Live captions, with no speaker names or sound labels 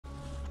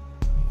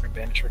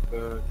bandit trick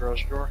the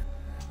garage door?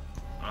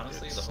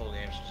 Honestly, the whole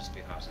game should just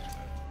be hostage mode.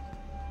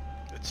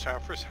 It's time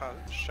for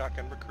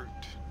shotgun recruit.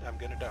 I'm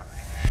gonna die.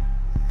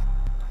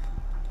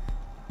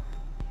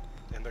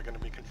 And they're gonna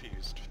be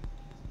confused.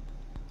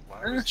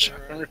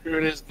 Shotgun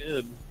recruit is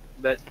good.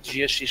 That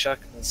GSG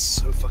shotgun is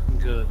so fucking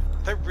good.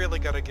 They really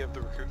gotta give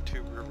the recruit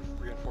 2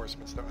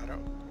 reinforcements though. I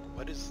don't...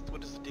 What is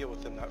the deal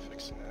with them not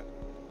fixing that?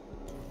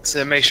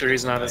 To make sure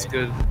he's not as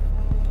good.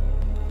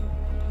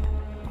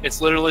 It's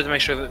literally to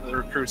make sure that the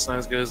recruit's not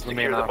as good as the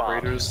main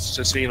operators,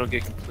 just so you don't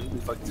get completely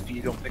fucked if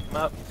you don't pick them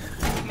up.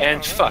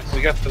 And fuck,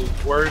 we got the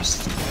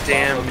worst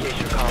damn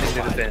thing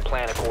to defend.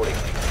 Plan accordingly.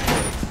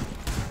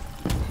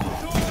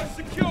 Door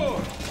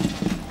secure.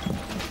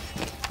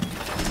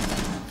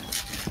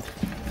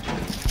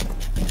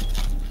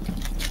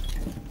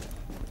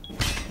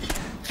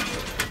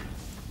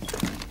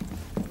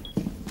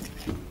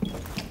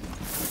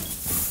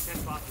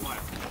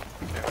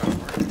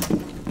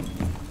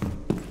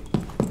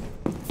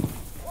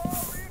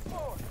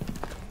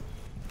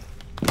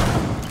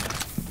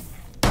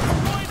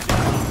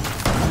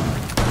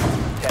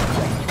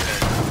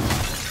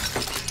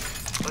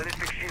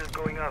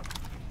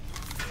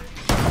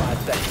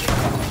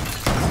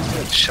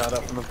 Shot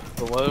up from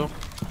below.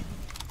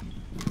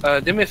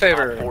 Do me a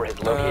favor. Op 4 has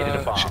located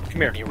a bomb.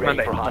 Come here. Be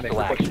ready for hostile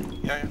action.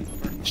 Yeah.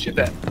 Shoot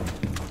that.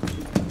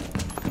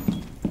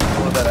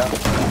 Blow that out.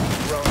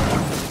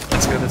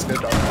 That's good. That's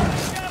good.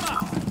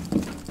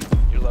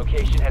 Your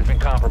location has been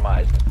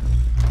compromised.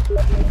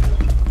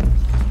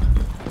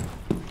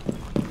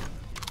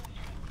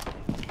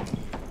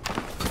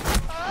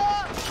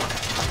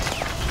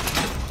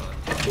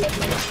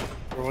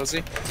 Where was he?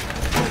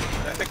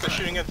 I think they're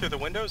shooting in through the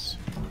windows.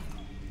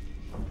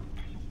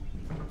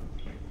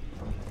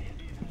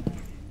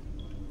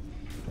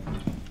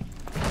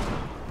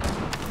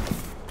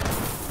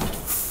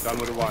 Done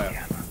with the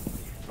wire.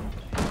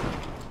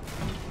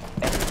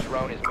 Enemy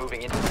drone is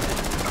moving into the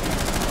system.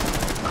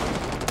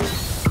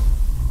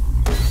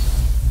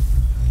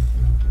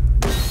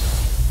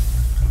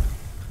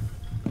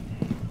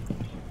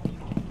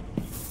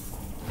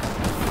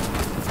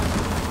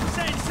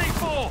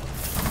 C4.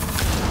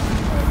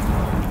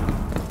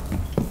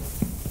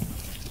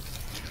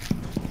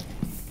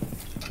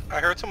 I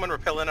heard someone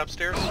rappelling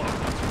upstairs.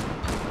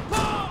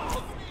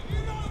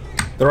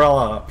 They're all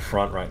up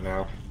front right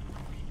now.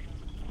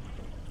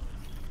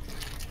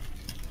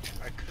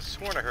 I could have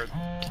sworn I heard.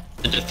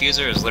 The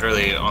diffuser is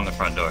literally on the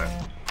front door.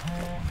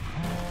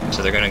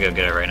 So they're gonna go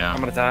get it right now. I'm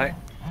gonna die.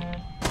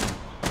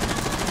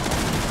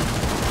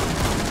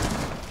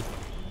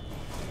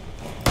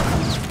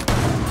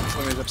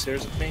 Somebody's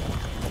upstairs with me.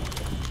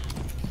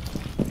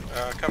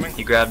 Coming.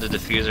 He grabbed the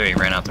diffuser, he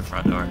ran out the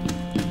front door.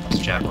 It's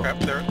Jackal. Crap,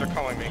 they're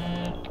calling me.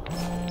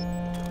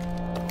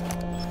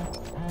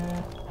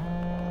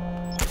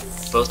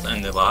 Both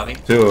in the lobby.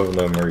 2 of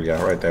them are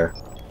right there.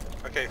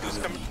 Okay, who's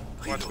coming?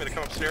 Wants me to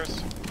come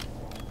upstairs?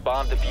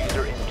 Bomb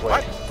diffuser in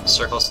place. What?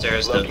 Circle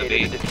stairs, the Located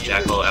B. the diffuser.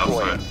 Jackal out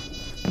Destroy front.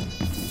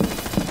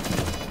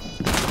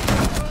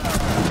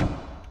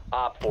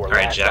 Op 4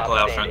 Alright, last Jackal stop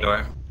out front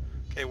standing. door.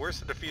 Okay, where's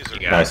the diffuser?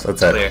 You got Nice, it.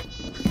 that's Clear. it.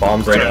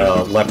 Bombs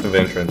right left of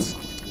entrance.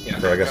 Yeah.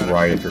 Or I guess Got it.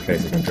 right if you're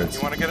facing entrance.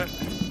 You want to get it?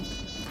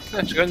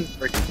 Yeah, just go ahead and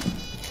break it.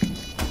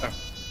 Oh,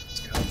 let's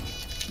go.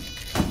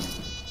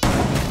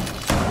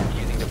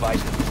 Using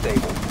devices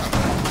disabled.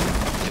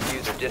 Diffuser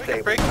We can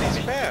disabled. break these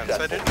Mission fans. I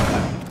successful. didn't know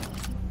that.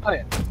 Oh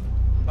yeah.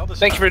 All this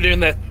Thank you time. for doing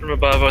that from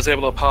above. I was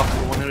able to pop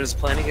the one who was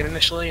planning it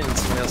initially, and then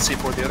someone else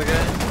C4 the other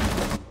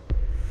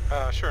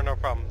guy. Sure, no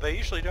problem. They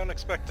usually don't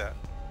expect that.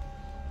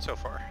 So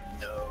far.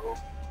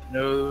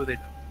 No, they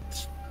don't.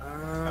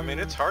 I mean,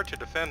 it's hard to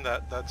defend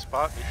that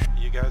spot.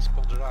 You guys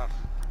pulled it off.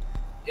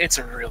 It's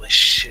a really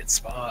shit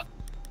spot.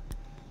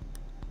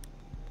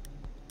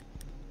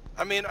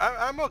 I mean,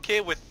 I'm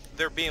okay with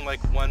there being like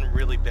one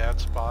really bad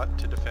spot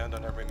to defend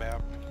on every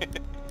map.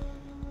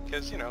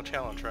 Because, you know,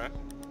 challenge, right?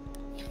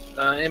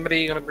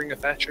 Anybody gonna bring a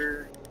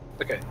Thatcher?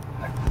 Okay.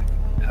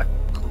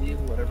 Clean,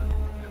 whatever.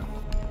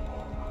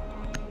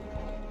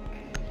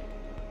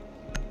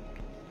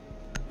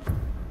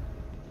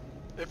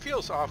 It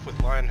feels off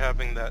with Lion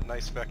having that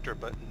nice vector,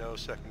 but no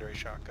secondary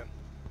shotgun.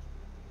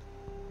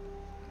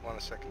 Want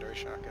a secondary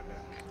shotgun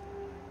now.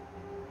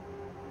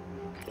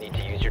 Need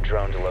to use your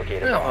drone to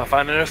locate a Well, bomb. I'll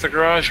find it at the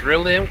garage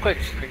real damn quick.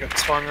 I got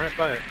spawned right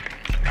by it.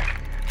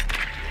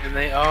 And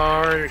they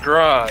are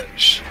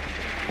garage.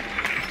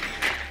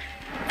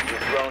 Your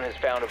drone has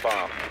found a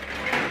bomb.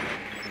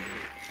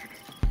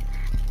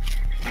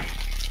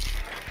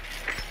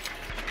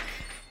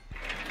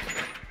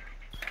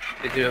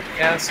 They do have a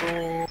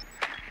castle.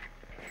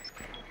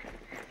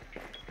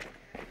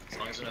 As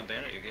long as there's no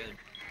bandit, you're good.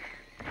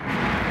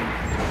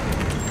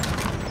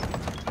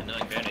 And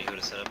knowing bandit, you would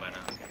have set up by now.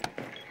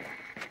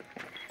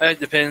 It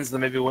depends,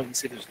 then maybe wait and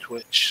see if there's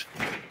Twitch.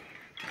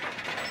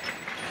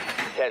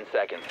 10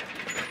 seconds.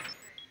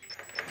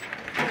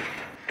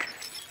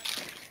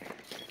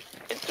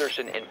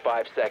 Insertion in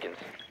 5 seconds.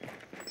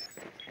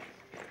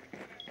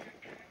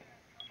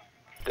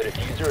 The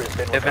diffuser diffuser has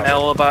been They have an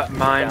recovered. L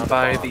mine Found a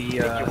by bomb. the Make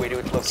your way to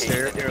its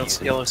location and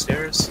defuse it. yellow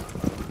stairs.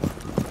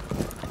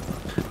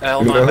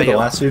 L Do you know mine by who the yellow.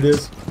 last dude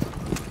is?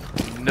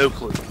 No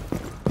clue.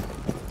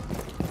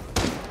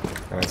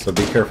 Alright, so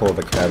be careful of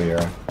the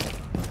caviar.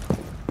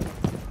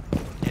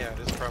 Yeah, it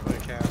is probably a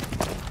cat.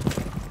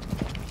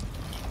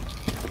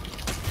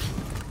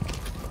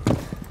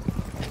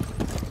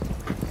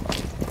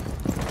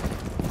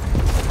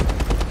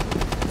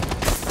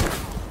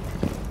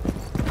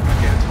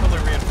 Okay, it's fully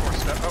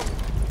reinforced now.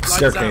 Oh,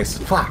 Staircase.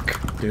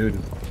 Fuck, dude.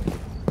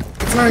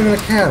 It's not even a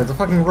cat, it's a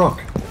fucking rook.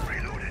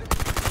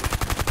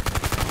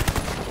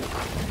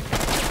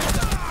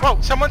 whoa!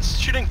 Someone's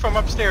shooting from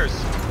upstairs.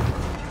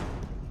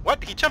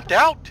 What? He jumped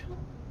out?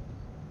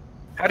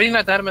 How do you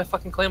not die to my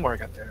fucking claymore I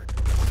got there?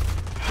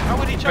 How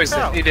would he jump Wait,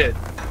 out? he did.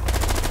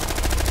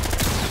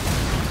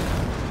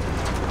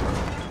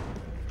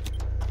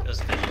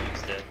 Just kidding,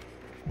 he's dead.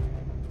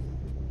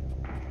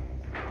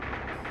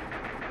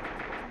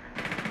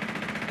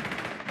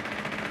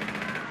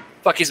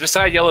 Fuck, he's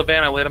beside yellow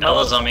van. I lit him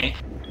Ella's up. on me.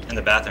 In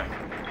the bathroom.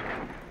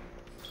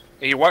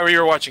 Hey, you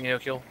were watching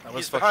Kill. I was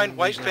He's behind fucking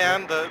white using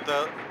fan,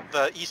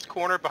 the east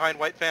corner behind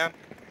white fan.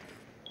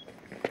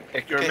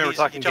 it. You Okay, remember he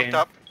talking jumped game.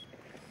 up.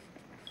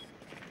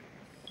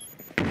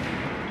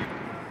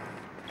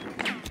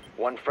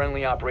 One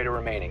friendly operator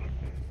remaining.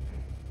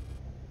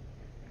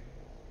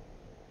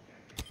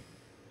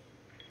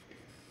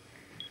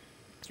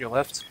 Your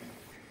left.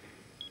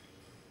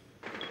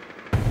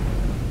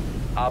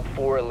 Op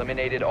 4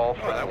 eliminated all Oh,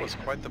 that friendlies. was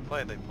quite the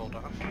play they pulled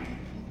off.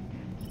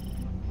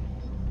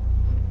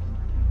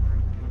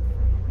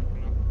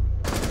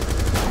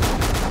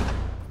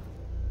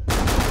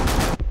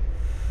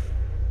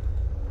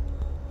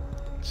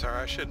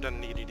 Sorry, I should have done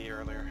an EDD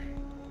earlier.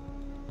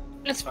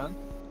 It's fine.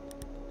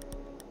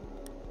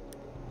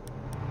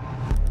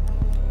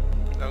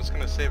 I was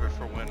gonna save it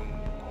for when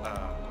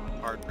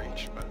hard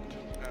breach, but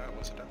it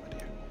wasn't a bad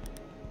idea.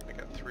 I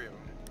got 3 of them.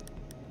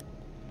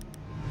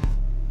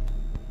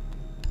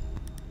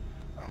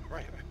 Oh,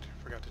 right,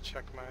 I forgot to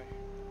check my...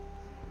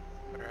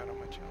 Better add on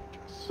my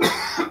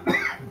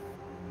challenges.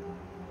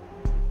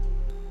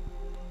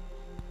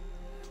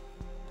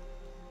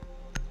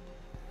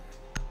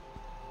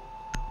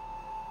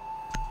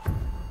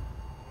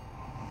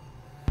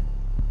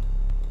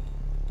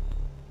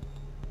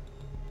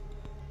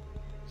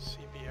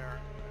 CBR.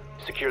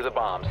 Secure the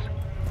bombs.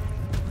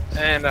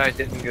 And I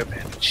didn't go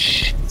bandage.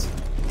 Shit.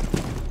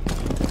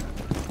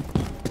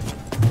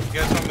 You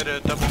guys want me to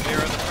double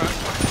mirror the front?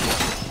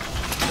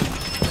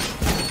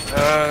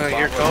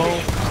 Here go.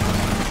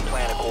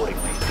 Plan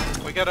accordingly.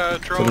 We got a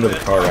drone into the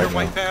at car under right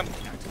white now. van.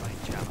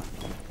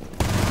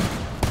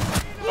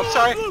 Oh,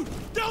 sorry.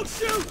 Don't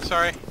shoot!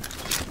 Sorry.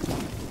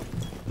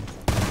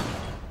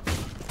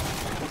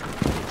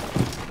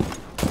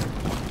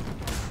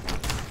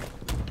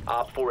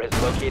 Op 4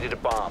 has located a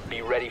bomb.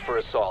 Be ready for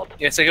assault.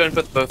 Yeah, so go and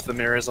put both the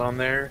mirrors on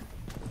there.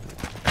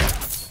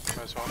 Might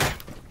as well.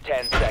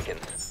 10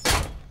 seconds.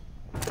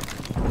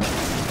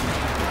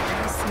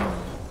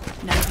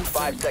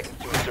 5 seconds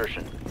to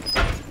insertion.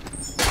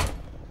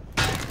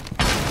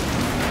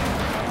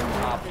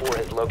 Op 4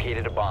 has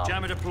located a bomb.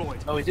 Jammer deployed.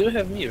 Oh, we do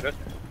have mute. Okay.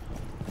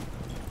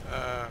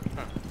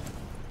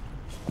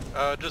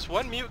 Does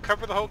one mute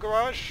cover the whole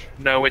garage?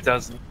 No, it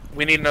doesn't.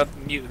 We need another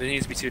mute. There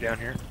needs to be 2 down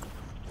here.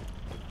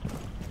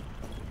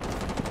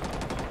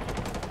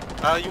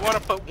 You want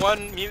to put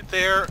one mute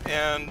there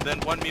and then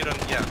one mute on,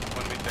 yeah,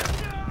 one mute there.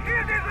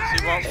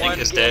 So you want think one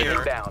it's here. dead.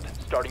 Inbound.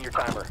 Starting your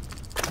timer.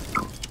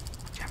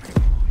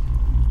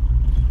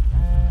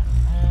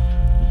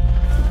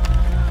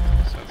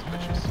 Sons of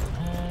bitches.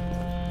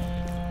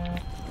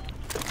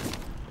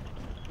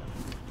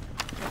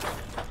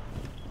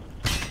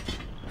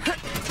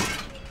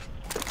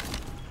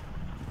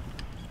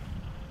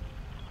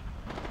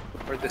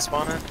 Where'd they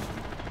spawn at?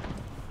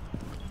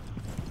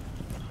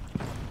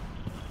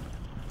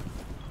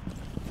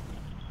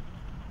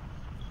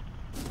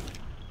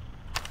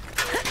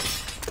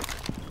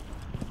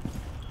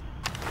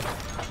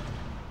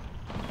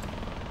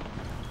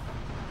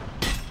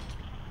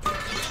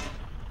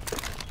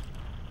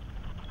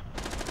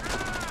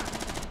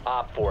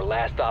 Op 4,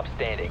 last stop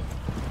standing.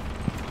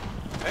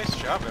 Nice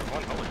job,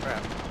 everyone. Holy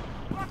crap.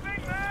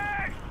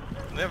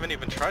 They haven't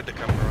even tried to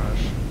come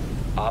garage.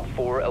 Op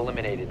 4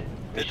 eliminated.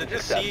 Did Mission they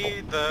just successful.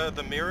 see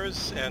the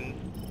mirrors and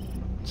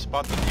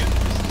spot the mute and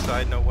just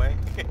decide no way?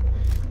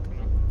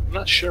 I'm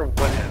not sure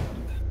what happened.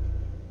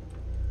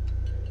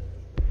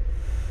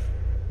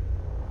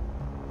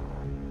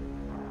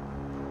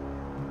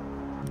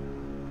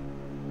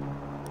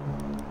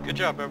 Good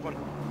job, everyone.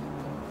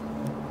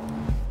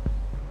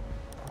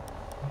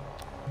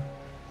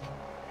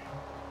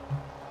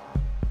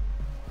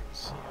 Let's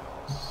see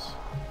how this...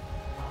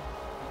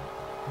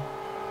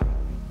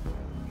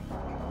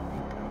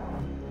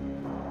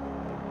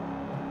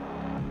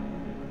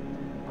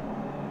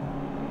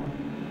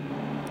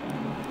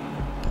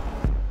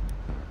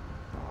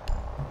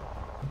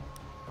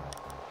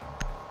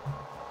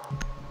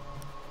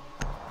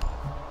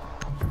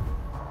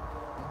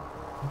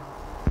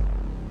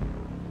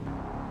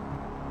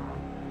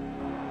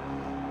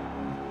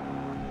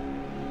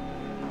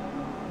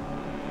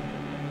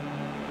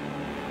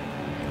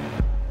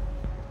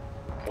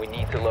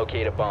 to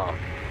locate a bomb.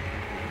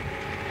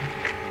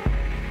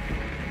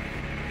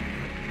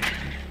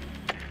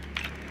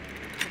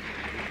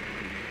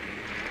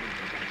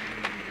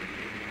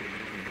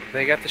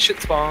 They got the shit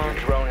spawn.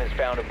 Your drone has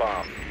found a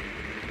bomb.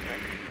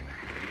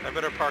 I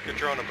better park a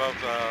drone above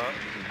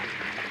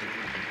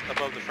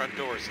the front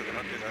door so they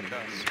don't do that to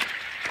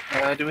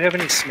us. Do we have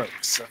any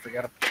smokes? I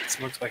forgot to put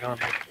smokes back on.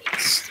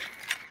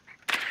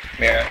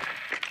 Chimera.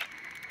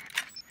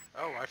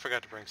 Oh, I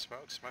forgot to bring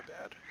smokes. My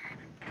bad.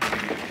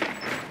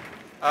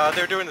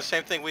 They're doing the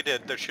same thing we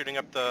did. They're shooting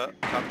up the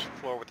top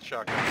floor with the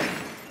shotgun.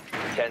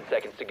 10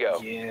 seconds to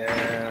go.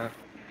 Yeah.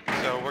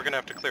 So we're gonna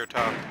have to clear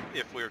top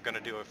if we're gonna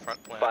do a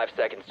front plant. 5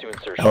 seconds to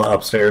insertion. Oh,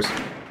 upstairs.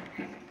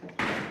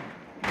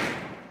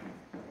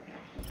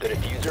 The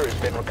diffuser has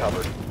been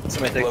recovered.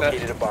 Somebody take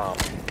Located that. a bomb.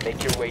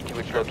 Make your way to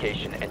its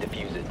location and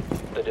defuse it.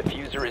 The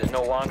diffuser is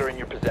no longer in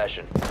your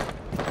possession.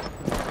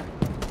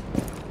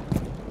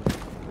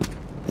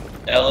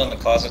 L in the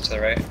closet to the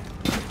right.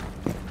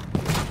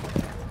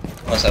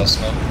 Unless that was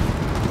smoke.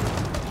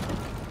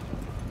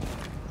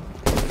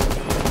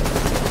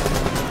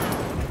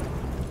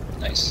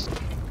 Nice.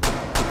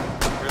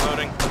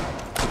 Reloading.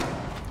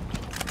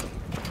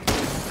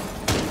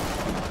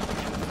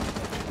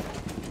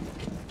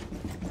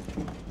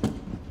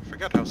 I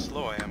forgot how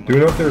slow I am. Do we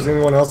know if there's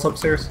anyone else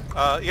upstairs?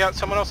 Yeah,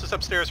 someone else is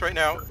upstairs right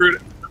now.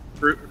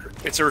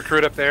 It's a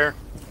recruit up there.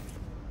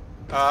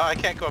 I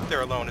can't go up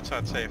there alone. It's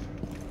not safe.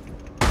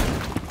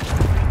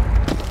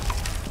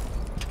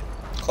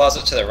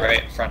 Closet to the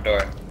right, front door.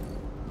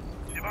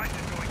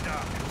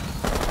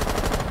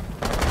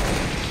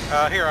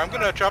 Here, I'm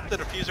gonna drop the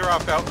diffuser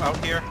off out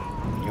here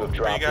You have for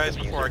you dropped guys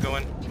the before I diffuser. go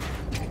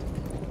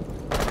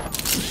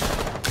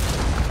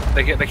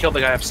in. They killed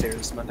the guy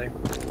upstairs Monday.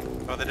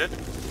 Oh, they did?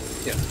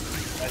 Yeah.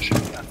 I should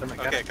have got them.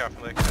 Okay, copy.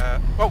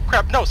 Oh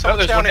crap! No,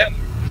 someone's there's down one here.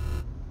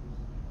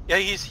 Yeah,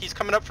 he's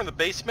coming up from the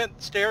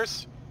basement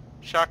stairs.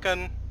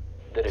 Shotgun.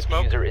 The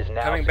Smoke. diffuser is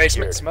now Coming secured.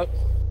 basement smoke.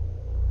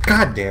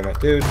 God damn it,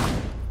 dude.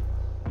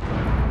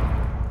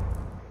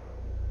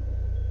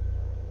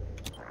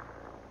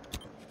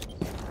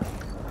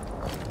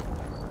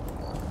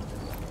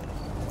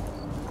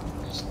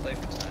 Just play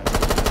for time.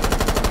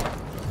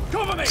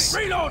 Cover me!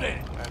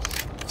 Reloading!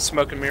 Nice.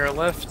 Smoke and mirror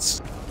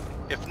left.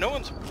 If no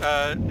one's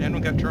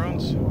anyone got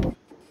drones?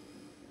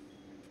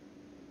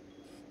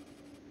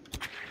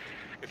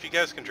 If you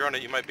guys can drone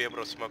it, you might be able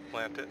to smoke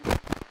plant it.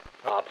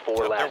 Op 4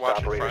 they're last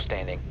watching operator front.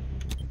 standing.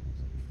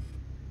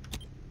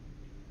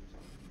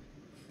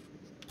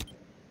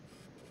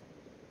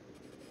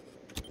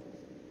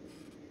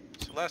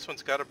 So last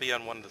one's got to be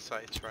on one of the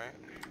sites, right?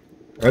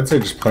 I'd say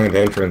just plant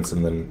entrance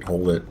and then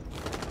hold it.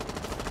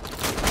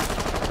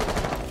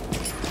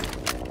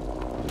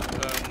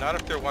 Not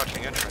if they're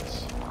watching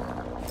entrance.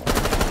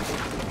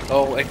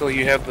 Oh, Echo,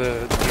 you have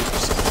the.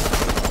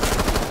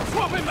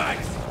 Swapping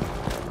mags!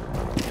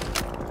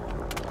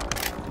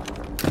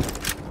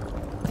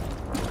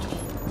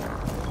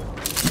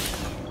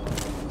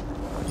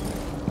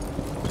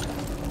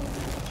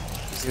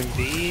 It's in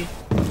B.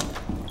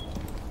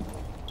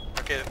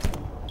 Okay.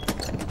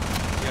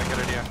 Yeah, good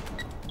idea.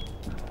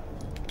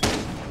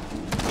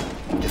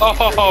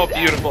 Oh,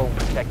 beautiful.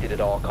 Protected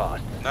at all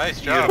costs. Nice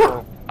job.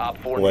 Beautiful. Op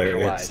 4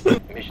 Hilarious.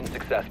 neutralized. Mission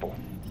successful.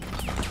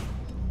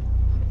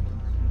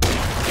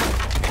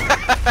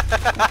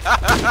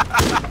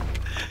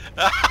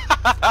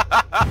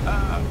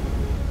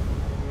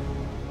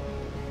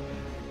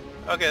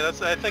 Okay,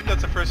 I think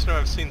that's the first time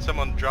I've seen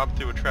someone drop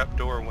through a trap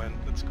door win.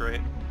 That's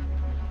great.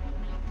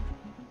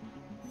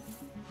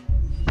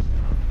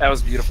 That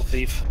was beautiful,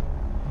 Thief.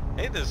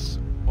 Hey, this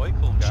white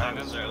cool guy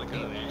Shotguns was are really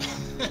good.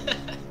 okay.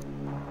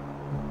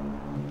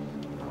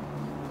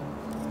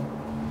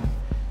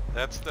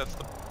 That's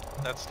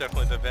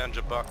definitely the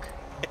Vanja Buck.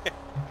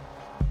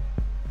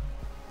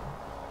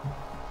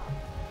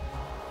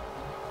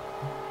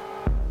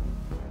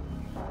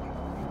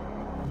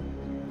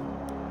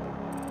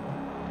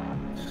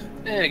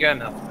 I got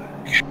nothing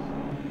back.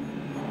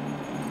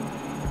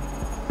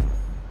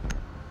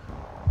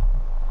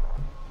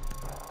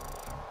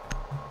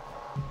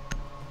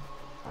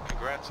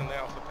 Congrats on the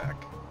alpha pack.